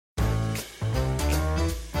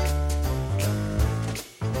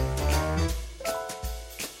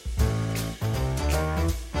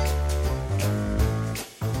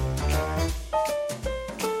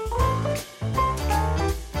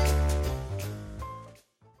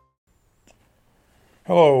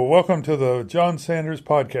Hello, welcome to the John Sanders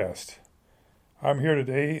Podcast. I'm here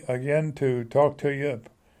today again to talk to you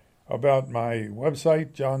about my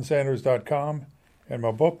website, johnsanders.com, and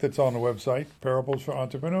my book that's on the website, Parables for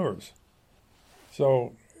Entrepreneurs.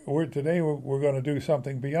 So today we're going to do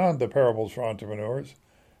something beyond the Parables for Entrepreneurs,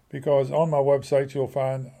 because on my website you'll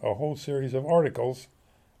find a whole series of articles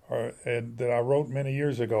that I wrote many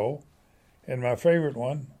years ago, and my favorite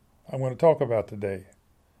one I'm going to talk about today.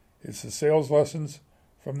 It's the sales lessons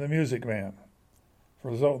from the Music Man.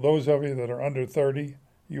 For those of you that are under 30,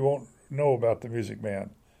 you won't know about the Music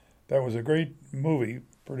Man. That was a great movie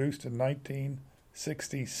produced in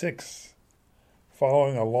 1966,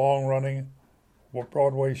 following a long-running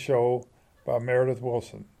Broadway show by Meredith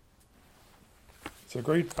Willson.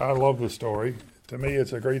 I love the story. To me,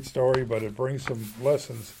 it's a great story, but it brings some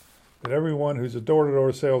lessons that everyone who's a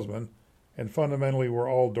door-to-door salesman, and fundamentally we're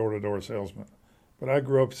all door-to-door salesmen. But I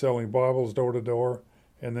grew up selling Bibles door-to-door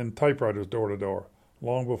and then typewriters door-to-door,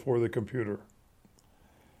 long before the computer.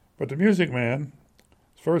 But The Music Man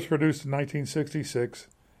was first produced in 1966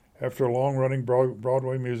 after a long-running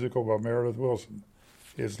Broadway musical by Meredith Willson.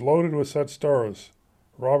 It's loaded with such stars: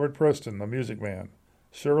 Robert Preston, the Music Man;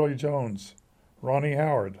 Shirley Jones; Ronnie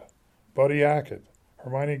Howard; Buddy Hackett;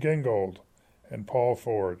 Hermione Gingold; and Paul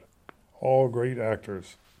Ford. All great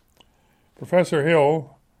actors. Professor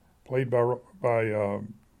Hill, played by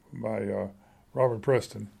Robert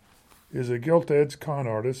Preston, is a gilt-edged con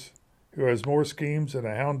artist who has more schemes than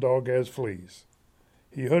a hound dog has fleas.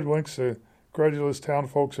 He hoodwinks the credulous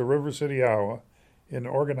townfolks of River City, Iowa, into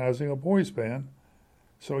organizing a boys' band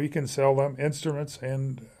so he can sell them instruments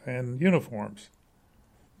and uniforms.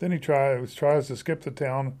 Then he tries to skip the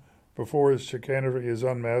town before his chicanery is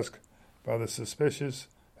unmasked by the suspicious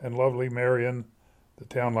and lovely Marion, the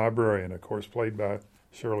town librarian, of course, played by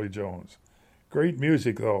Shirley Jones. Great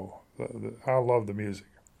music, though. I love the music.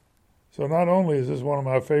 So not only is this one of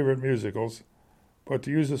my favorite musicals, but to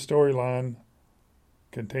use the storyline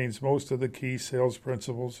contains most of the key sales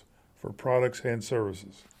principles for products and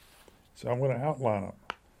services. So I'm going to outline them.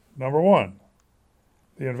 Number one,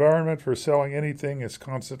 the environment for selling anything is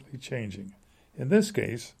constantly changing. In this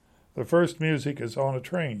case, the first music is on a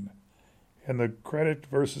train, and the credit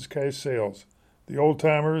versus cash sales. The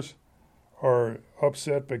old-timers are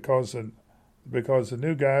upset because the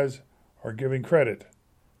new guys are giving credit,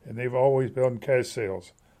 and they've always been cash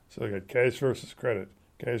sales. So they got cash versus credit,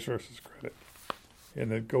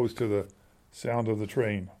 and it goes to the sound of the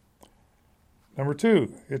train. Number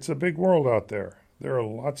two, it's a big world out there. There are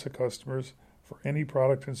lots of customers for any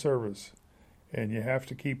product and service, and you have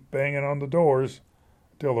to keep banging on the doors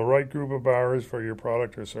until the right group of buyers for your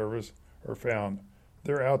product or service are found.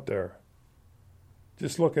 They're out there.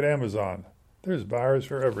 Just look at Amazon. There's buyers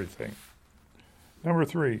for everything. Number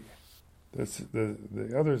three,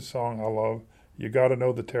 the other song I love, you got to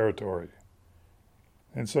know the territory.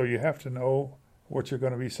 And so you have to know what you're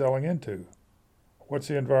going to be selling into. What's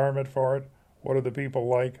the environment for it? What are the people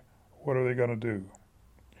like? What are they going to do?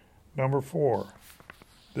 Number four,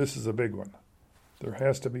 this is a big one. There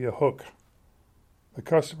has to be a hook. The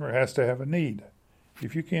customer has to have a need.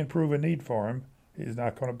 If you can't prove a need for him, he's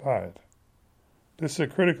not going to buy it. This is a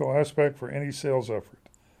critical aspect for any sales effort.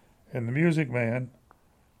 And the Music Man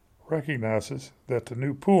recognizes that the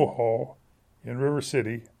new pool hall in River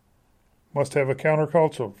City must have a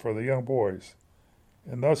counterculture for the young boys,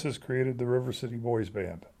 and thus has created the River City Boys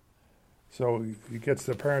Band. So he gets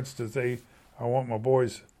the parents to say, I want my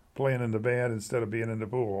boys playing in the band instead of being in the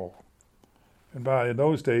pool hall. And in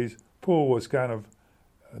those days, pool was kind of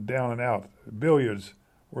down and out. Billiards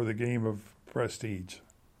were the game of prestige.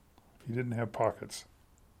 You didn't have pockets.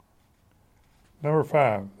 Number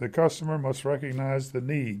five, the customer must recognize the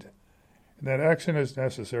need, and that action is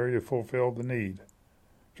necessary to fulfill the need.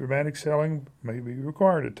 Dramatic selling may be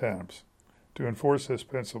required at times to enforce this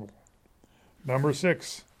principle. Number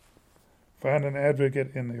six, find an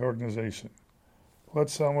advocate in the organization. Let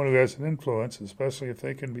someone who has an influence, especially if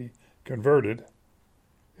they can be converted,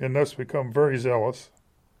 and thus become very zealous.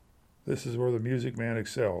 This is where the Music Man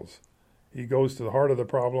excels. He goes to the heart of the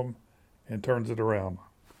problem and turns it around.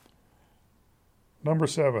 Number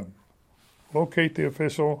seven, locate the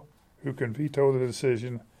official who can veto the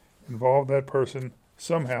decision. Involve that person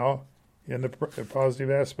somehow in the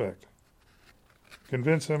positive aspect.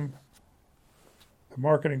 Convince him, the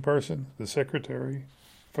marketing person, the secretary,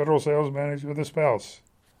 federal sales manager, the spouse.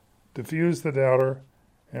 Diffuse the doubter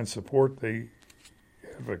and support the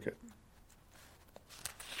advocate.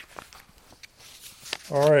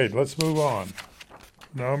 All right, let's move on.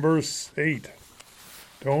 Number 8,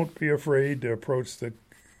 don't be afraid to approach the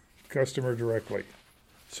customer directly.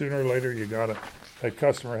 Sooner or later, that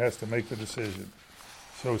customer has to make the decision.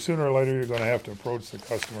 So sooner or later, you're going to have to approach the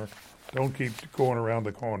customer. Don't keep going around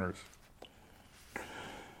the corners.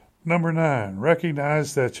 Number 9,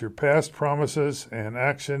 recognize that your past promises and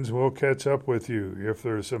actions will catch up with you. If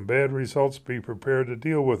there are some bad results, be prepared to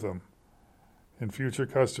deal with them in future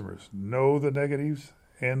customers. Know the negatives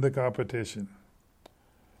and the competition.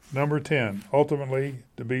 Number 10, ultimately,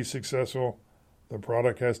 to be successful, the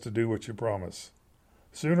product has to do what you promise.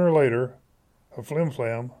 Sooner or later, a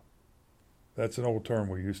flim-flam, that's an old term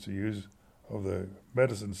we used to use of the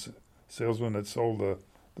medicine salesman that sold the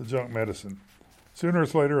junk medicine. Sooner or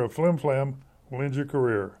later, a flim-flam will end your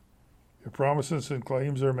career. If promises and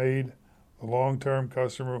claims are made, the long-term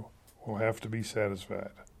customer will have to be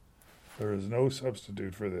satisfied. There is no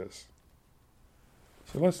substitute for this.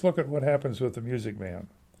 So let's look at what happens with the Music Man.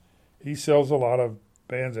 He sells a lot of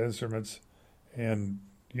bands, instruments, and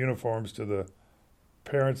uniforms to the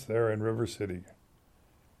parents there in River City.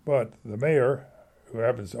 But the mayor, who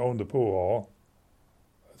happens to own the pool hall,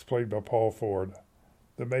 it's played by Paul Ford,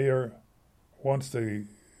 the mayor wants the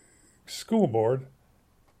school board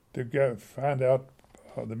to find out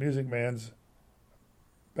the Music Man's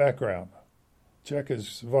background, check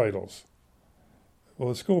his vitals. Well,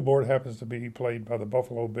 the school board happens to be played by the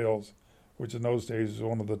Buffalo Bills, which in those days was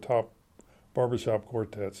one of the top barbershop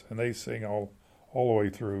quartets, and they sing all the way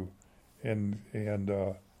through. And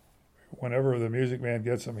whenever the Music Man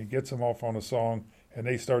gets them, he gets them off on a song, and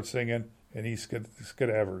they start singing, and he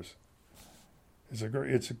skedavers.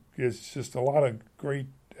 It's just a lot of great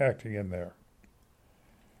acting in there.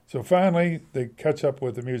 So finally, they catch up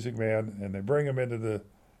with the Music Man, and they bring him into the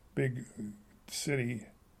big city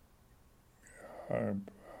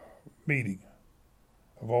meeting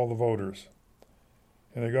of all the voters.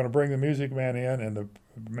 And they're going to bring the Music Man in, and the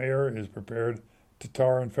mayor is prepared to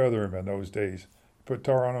tar and feather him in those days. Put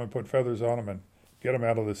tar on him and put feathers on him and get him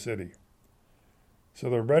out of the city. So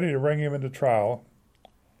they're ready to bring him into trial.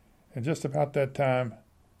 And just about that time,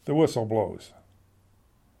 the whistle blows.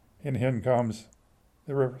 And in comes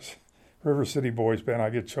the River City Boys Band.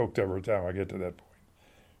 I get choked every time I get to that point.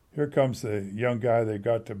 Here comes the young guy they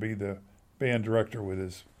got to be the band director with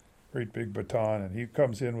his great big baton, and he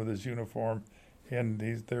comes in with his uniform, and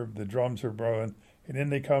the drums are blowing, and then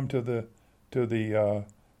they come into the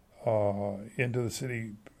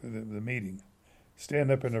city, the meeting, stand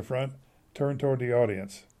up in the front, turn toward the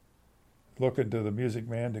audience, looking to the Music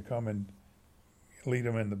Man to come and lead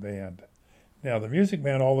them in the band. Now, the Music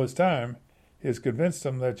Man all this time has convinced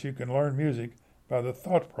them that you can learn music by the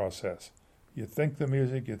thought process. You think the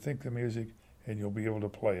music, and you'll be able to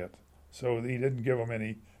play it. So he didn't give them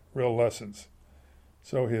any real lessons.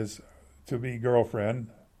 So his to-be girlfriend,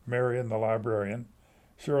 Marion the librarian,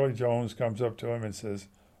 Shirley Jones, comes up to him and says,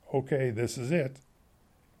 "Okay, this is it."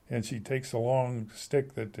 And she takes a long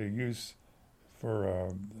stick that they use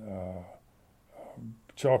for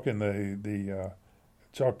chalking the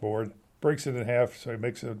chalkboard, breaks it in half so he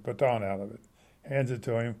makes a baton out of it, hands it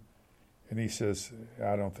to him, and he says,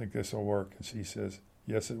 "I don't think this will work." And she says,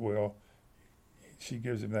 "Yes, it will." She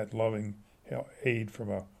gives him that loving aid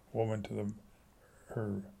from a woman to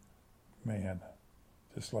her man,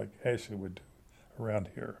 just like Ashley would do around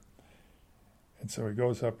here. And so he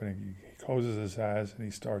goes up and he closes his eyes and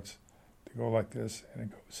he starts to go like this, and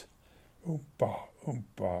it goes, oompa,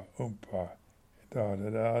 oompa, oompa, da da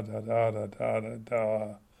da da da da da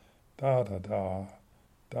da da da da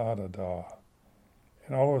da da da.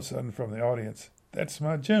 And all of a sudden from the audience, "That's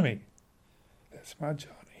my Jimmy. That's my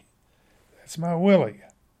Johnny. That's my Willie."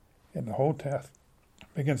 And the whole town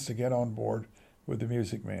begins to get on board with the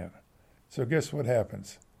Music Man. So guess what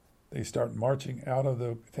happens? They start marching out of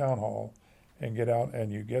the town hall and get out,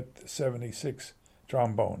 and you get the 76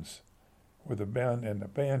 trombones with the band, and the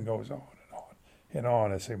band goes on and on and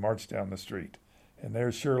on as they march down the street. And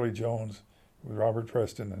there's Shirley Jones with Robert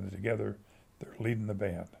Preston, and together they're leading the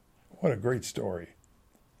band. What a great story.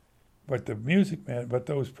 But the Music Man, but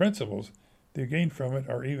those principles they gain from it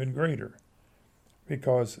are even greater.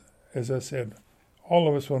 Because, as I said, all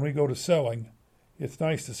of us, when we go to selling, it's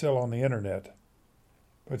nice to sell on the internet.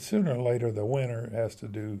 But sooner or later, the winner has to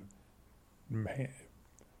do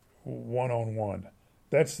one-on-one.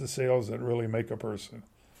 That's the sales that really make a person.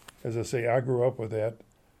 As I say, I grew up with that.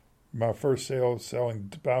 My first sale,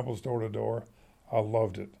 selling Bibles door to door, I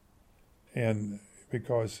loved it. And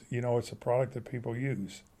because, it's a product that people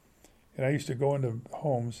use. And I used to go into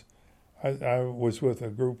homes. I was with a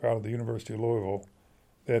group out of the University of Louisville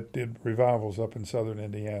that did revivals up in southern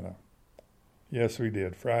Indiana. Yes, we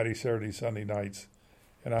did. Friday, Saturday, Sunday nights.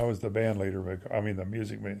 And I was the band leader, the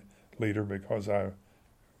music leader, because I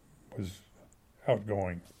was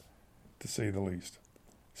outgoing, to say the least.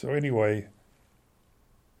 So anyway,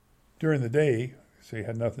 during the day, so you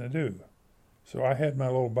had nothing to do. So I had my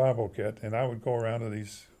little Bible kit, and I would go around to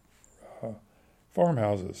these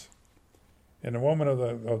farmhouses. And the woman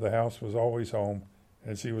of the house was always home,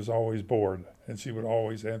 and she was always bored, and she would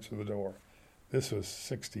always answer the door. This was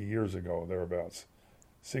 60 years ago, thereabouts,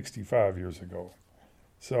 65 years ago.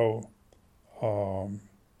 So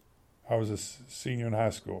I was a senior in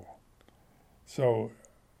high school. So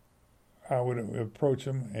I would approach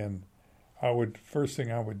them, and first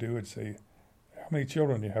thing I would do is say, how many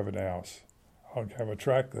children do you have in the house? I'd have a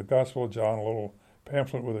tract, the Gospel of John, a little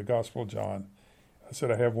pamphlet with the Gospel of John. I said,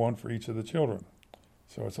 I have one for each of the children.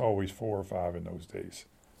 So it's always 4 or 5 in those days.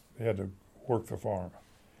 They had to work the farm.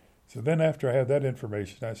 So then after I had that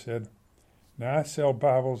information, I said, now I sell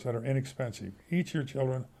Bibles that are inexpensive. Each of your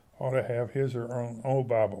children ought to have his or her own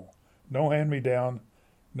Bible. No hand-me-down,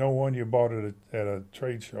 no one you bought at a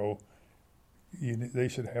trade show. They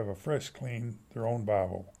should have a fresh, clean, their own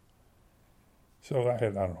Bible. So I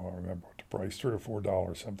remember what the price, $3 or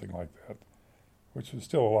 $4, something like that, which was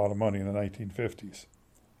still a lot of money in the 1950s.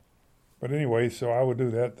 But anyway, so I would do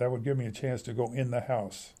that. That would give me a chance to go in the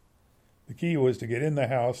house. The key was to get in the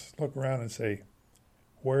house, look around and say,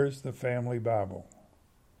 where's the family Bible?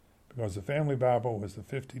 Because the family Bible was the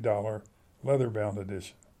 $50 leather-bound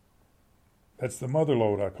edition. That's the mother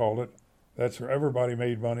lode, I called it. That's where everybody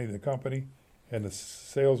made money, the company, and the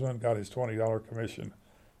salesman got his $20 commission.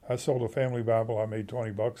 I sold a family Bible, I made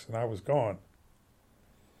 $20, and I was gone.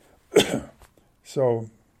 So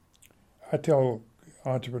I tell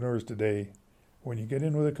entrepreneurs today, when you get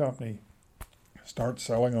in with a company, start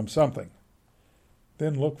selling them something.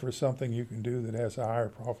 Then look for something you can do that has a higher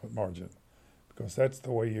profit margin, because that's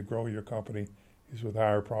the way you grow your company, is with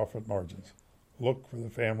higher profit margins. Look for the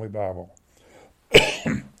family Bible.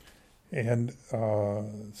 And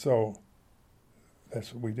so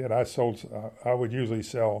that's what we did. I would usually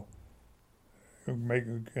make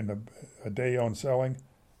in a day on selling,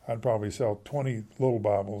 I'd probably sell 20 little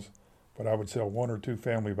Bibles, but I would sell 1 or 2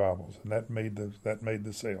 family Bibles, and that made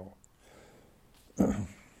the sale.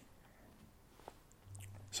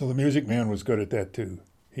 So the music man was good at that too.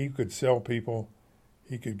 He could sell people.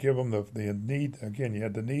 He could give them the need. Again, you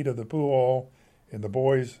had the need of the pool hall and the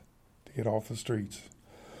boys to get off the streets.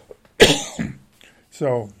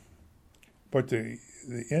 So, but the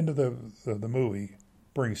end of the movie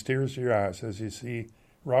brings tears to your eyes as you see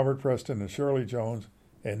Robert Preston and Shirley Jones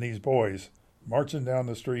and these boys marching down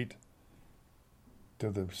the street to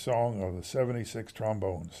the song of the 76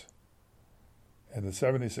 trombones. And the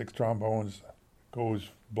 76 trombones goes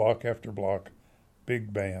block after block,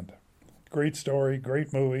 big band. Great story,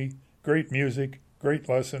 great movie, great music, great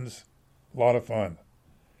lessons, a lot of fun.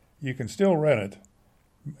 You can still rent it.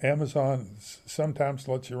 Amazon sometimes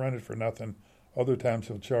lets you rent it for nothing. Other times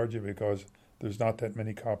he'll charge you because there's not that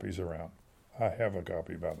many copies around. I have a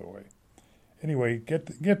copy, by the way. Anyway, get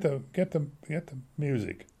the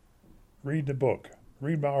music. Read the book.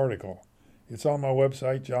 Read my article. It's on my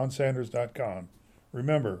website, johnsanders.com.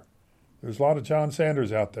 Remember, there's a lot of John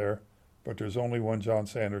Sanders out there, but there's only one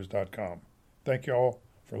johnsanders.com. Thank you all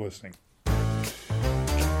for listening.